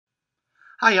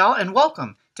Hi y'all and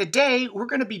welcome. Today we're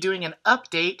going to be doing an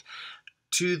update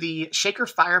to the Shaker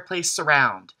Fireplace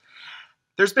Surround.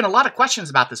 There's been a lot of questions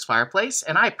about this fireplace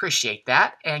and I appreciate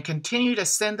that and continue to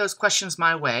send those questions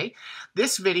my way.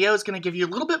 This video is going to give you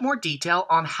a little bit more detail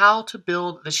on how to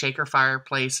build the Shaker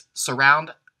Fireplace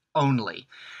Surround only.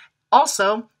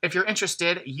 Also, if you're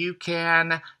interested, you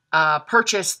can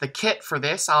purchase the kit for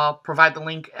this. I'll provide the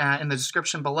link in the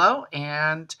description below,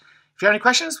 and if you have any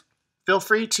questions, feel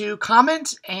free to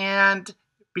comment and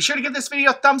be sure to give this video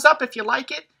a thumbs up if you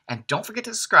like it, and don't forget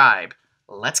to subscribe.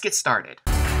 Let's get started.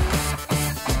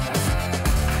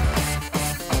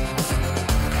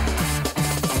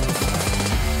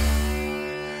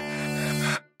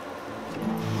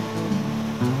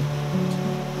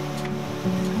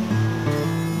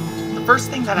 The first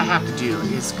thing that I have to do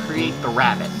is create the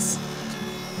rabbets.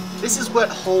 This is what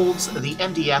holds the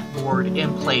MDF board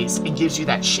in place and gives you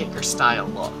that shaker style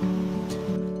look.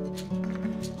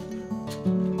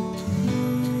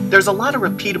 There's a lot of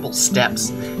repeatable steps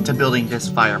to building this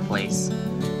fireplace.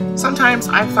 Sometimes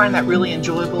I find that really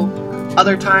enjoyable,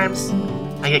 other times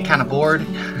I get kind of bored,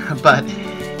 but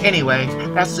anyway,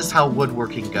 that's just how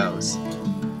woodworking goes.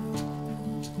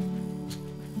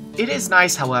 It is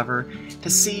nice, however, to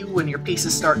see when your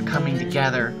pieces start coming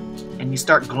together and you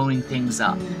start gluing things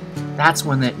up. That's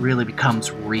when it really becomes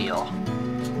real.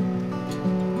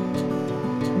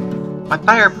 My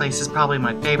fireplace is probably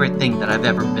my favorite thing that I've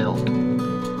ever built.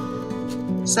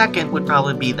 Second would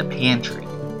probably be the pantry,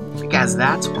 because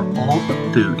that's where all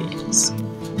the food is.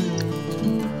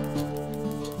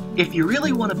 If you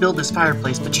really want to build this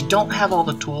fireplace but you don't have all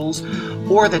the tools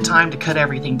or the time to cut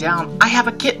everything down, I have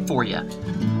a kit for you.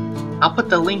 I'll put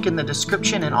the link in the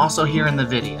description and also here in the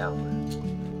video.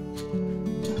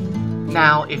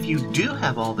 Now, if you do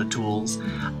have all the tools,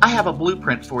 I have a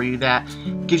blueprint for you that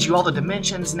gives you all the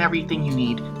dimensions and everything you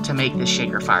need to make this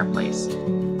shaker fireplace.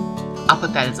 I'll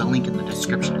put that as a link in the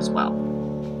description as well.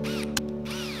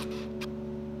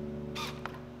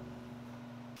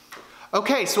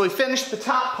 Okay, so we finished the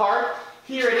top part.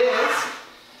 Here it is.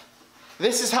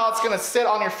 This is how it's going to sit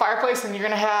on your fireplace, and you're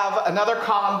going to have another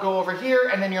column go over here,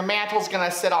 and then your mantel's going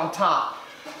to sit on top.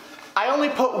 I only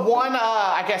put one,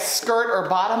 I guess, skirt or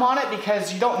bottom on it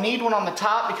because you don't need one on the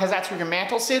top because that's where your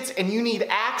mantel sits, and you need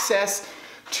access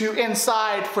to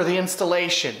inside for the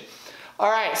installation.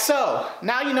 Alright, so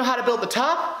now you know how to build the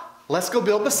top, let's go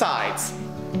build the sides.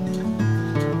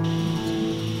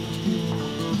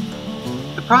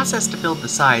 The process to build the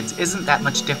sides isn't that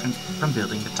much different from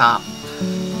building the top.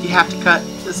 You have to cut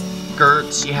the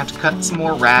skirts, you have to cut some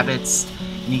more rabbets,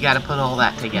 and you gotta put all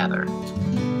that together.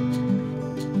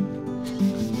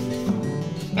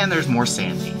 And there's more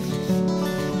sanding.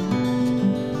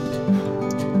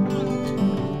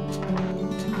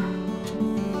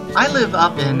 I live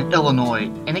up in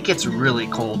Illinois, and it gets really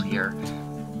cold here.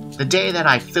 The day that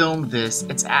I filmed this,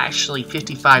 it's actually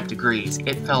 55 degrees.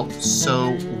 It felt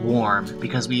so warm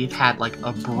because we've had like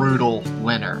a brutal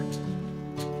winter.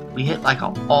 We hit like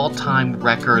an all-time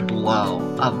record low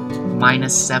of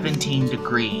minus 17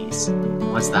 degrees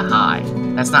was the high.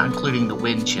 That's not including the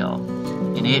wind chill,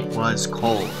 and it was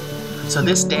cold. So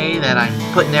this day that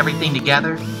I'm putting everything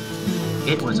together,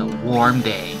 it was a warm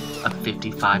day of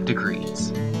 55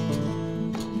 degrees.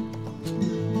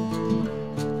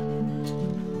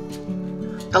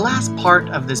 The last part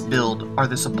of this build are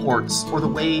the supports, or the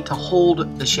way to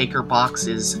hold the shaker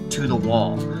boxes to the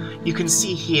wall. You can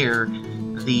see here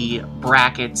the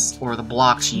brackets or the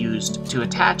blocks used to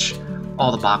attach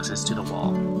all the boxes to the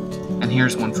wall. And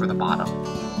here's one for the bottom.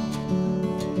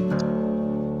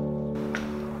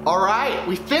 Alright,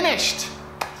 we finished!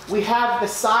 We have the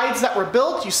sides that were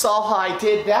built. You saw how I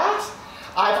did that.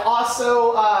 I've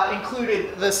also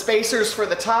included the spacers for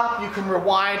the top. You can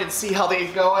rewind and see how they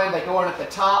go in. They go in at the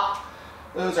top.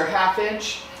 Those are 1/2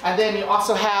 inch. And then you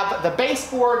also have the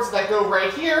baseboards that go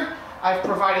right here. I've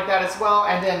provided that as well.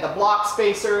 And then the block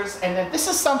spacers. And then this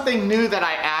is something new that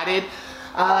I added.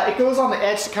 It goes on the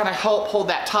edge to kind of help hold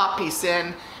that top piece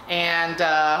in. And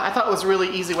I thought it was a really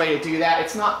easy way to do that.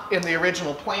 It's not in the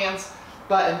original plans,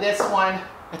 but in this one,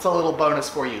 it's a little bonus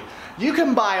for you. You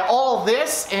can buy all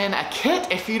this in a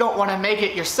kit if you don't want to make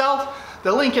it yourself.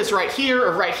 The link is right here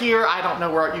or right here. I don't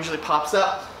know where it usually pops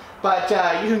up, but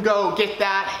you can go get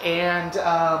that and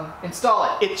install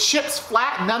it. It ships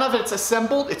flat. None of it's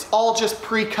assembled. It's all just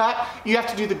pre-cut. You have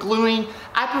to do the gluing.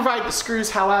 I provide the screws,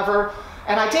 however,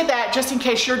 and I did that just in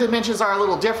case your dimensions are a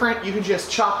little different. You can just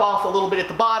chop off a little bit at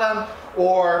the bottom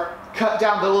or cut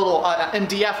down the little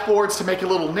MDF boards to make it a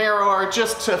little narrower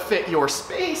just to fit your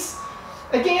space.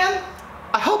 Again,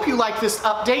 I hope you liked this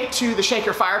update to the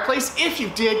Shaker fireplace. If you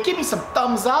did, give me some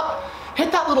thumbs up.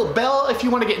 Hit that little bell if you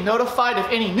want to get notified of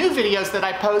any new videos that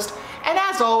I post. And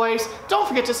as always, don't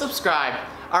forget to subscribe.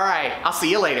 All right, I'll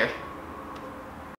see you later.